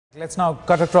Let's now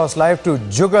cut across live to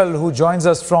Jugal, who joins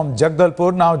us from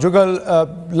Jagdalpur. Now, Jugal,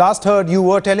 last heard you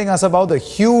were telling us about the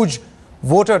huge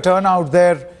voter turnout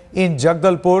there in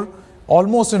Jagdalpur,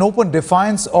 almost in open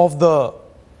defiance of the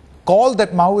call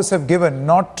that Maoists have given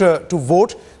not to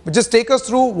vote. But just take us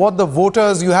through what the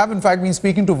voters, you have in fact been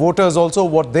speaking to voters also,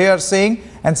 what they are saying.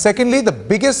 And secondly, the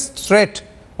biggest threat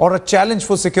or a challenge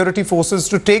for security forces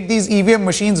to take these EVM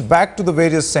machines back to the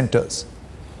various centers.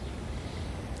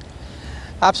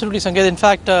 Absolutely, Sanket. In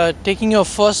fact, taking your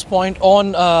first point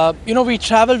on, we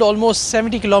traveled almost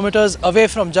 70 kilometers away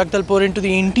from Jagdalpur into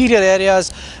the interior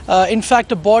areas. In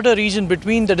fact, a border region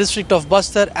between the district of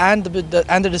Bastar and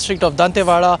the district of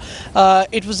Dantewada.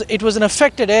 It was an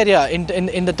affected area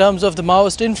in the terms of the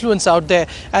Maoist influence out there.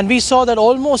 And we saw that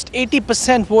almost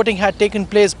 80% voting had taken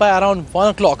place by around 1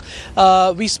 o'clock.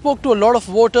 We spoke to a lot of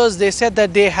voters. They said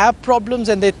that they have problems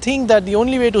and they think that the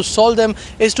only way to solve them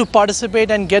is to participate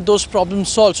and get those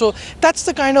problems solved. So that's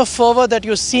the kind of fervor that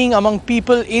you're seeing among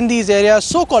people in these areas,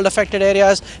 so-called affected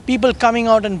areas, people coming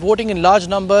out and voting in large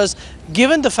numbers,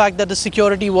 given the fact that the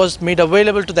security was made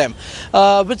available to them.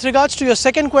 With regards to your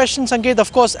second question, Sanket,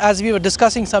 of course, as we were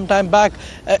discussing some time back,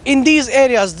 in these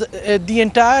areas, the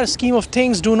entire scheme of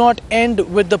things do not end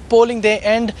with the polling. They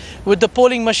end with the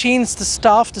polling machines, the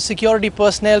staff, the security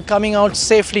personnel coming out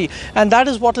safely. And that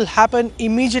is what will happen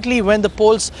immediately when the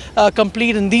polls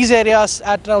complete in these areas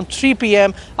at around 3 p.m.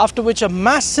 After which a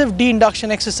massive de-induction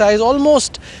exercise,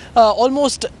 almost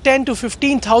 10 to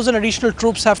 15,000 additional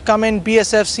troops have come in,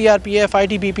 BSF, CRPF,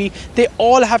 ITBP. They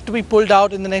all have to be pulled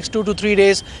out in the next 2 to 3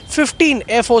 days. 15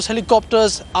 Air Force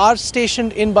helicopters are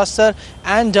stationed in Bastar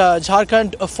and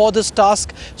Jharkhand for this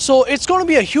task. So it's going to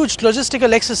be a huge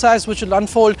logistical exercise which will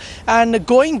unfold. And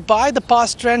going by the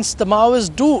past trends, the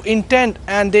Maoists do intend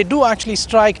and they do actually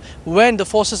strike when the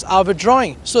forces are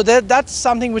withdrawing. So that's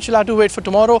something which we'll have to wait for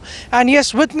tomorrow. And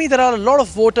yes, with me there are a lot of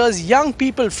voters, young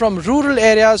people from rural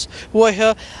areas who are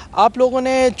here. आप लोगों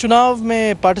ने चुनाव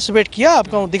में participate किया,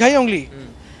 आपको दिखाई होंगी?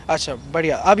 अच्छा,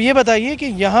 बढ़िया। अब ये बताइए कि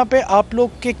यहाँ पे आप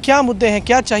लोग के क्या मुद्दे हैं,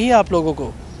 क्या चाहिए आप लोगों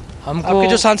को? हमको आपके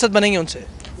जो सांसद बनेंगे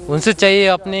उनसे चाहिए।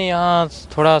 अपने यहाँ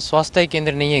थोड़ा स्वास्थ्य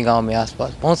केंद्र नहीं है गांव में,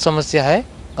 आसपास बहुत समस्या है।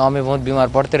 गांव में बहुत बीमार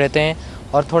पड़ते रहते हैं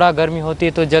और थोड़ा गर्मी होती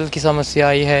है तो जल की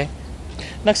समस्या ये है।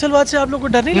 नक्सलवाद से आप लोग को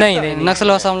डर नहीं लगता? नहीं,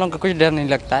 नक्सलवाद से हम लोग को कुछ डर नहीं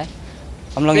लगता है।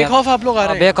 हम लोग बेखौफ आप लोग आ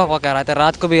रहे हैं? बेखौफ कह रहे थे,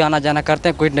 रात को भी आना जाना करते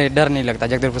हैं, कोई डर नहीं लगता।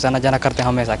 जगदलपुर से आना जाना करते हैं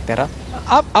हमेशा तरह।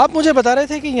 आप मुझे बता रहे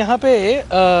थे कि यहाँ पे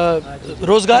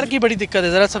रोजगार की बड़ी दिक्कत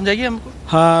है, जरा समझाइए हमको।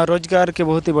 हाँ, रोजगार की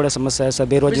बहुत ही बड़ा समस्या है, सब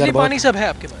बेरोजगार। पानी सब है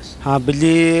आपके पास? हाँ,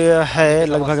 बिजली है,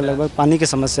 लगभग पानी की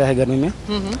समस्या है गर्मी में,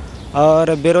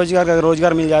 और बेरोजगार का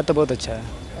रोजगार मिल जाए तो बहुत अच्छा है।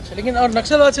 अच्छा, लेकिन और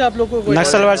नक्सलवाद से आप लोग को?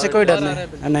 नक्सलवाद से कोई डर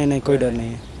नहीं, कोई डर नहीं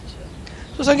है।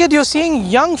 So Sanket, you're seeing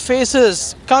young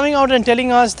faces coming out and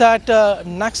telling us that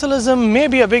Naxalism may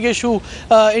be a big issue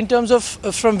in terms of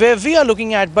from where we are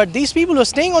looking at, but these people who are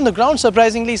staying on the ground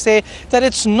surprisingly say that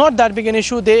it's not that big an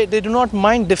issue. They do not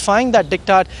mind defying that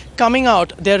diktat, coming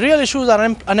out. Their real issues are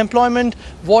unemployment,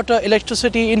 water,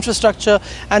 electricity, infrastructure,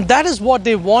 and that is what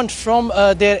they want from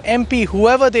their MP,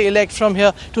 whoever they elect from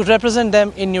here, to represent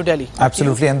them in New Delhi.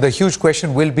 Absolutely, and the huge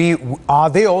question will be, are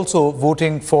they also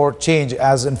voting for change,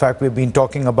 as in fact we've been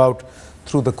talking about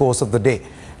through the course of the day.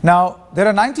 Now, there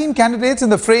are 19 candidates in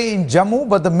the fray in Jammu,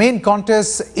 but the main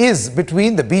contest is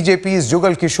between the BJP's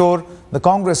Jugal Kishore, the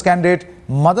Congress candidate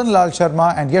Madan Lal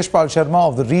Sharma and Yashpal Sharma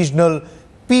of the regional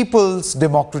People's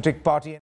Democratic Party.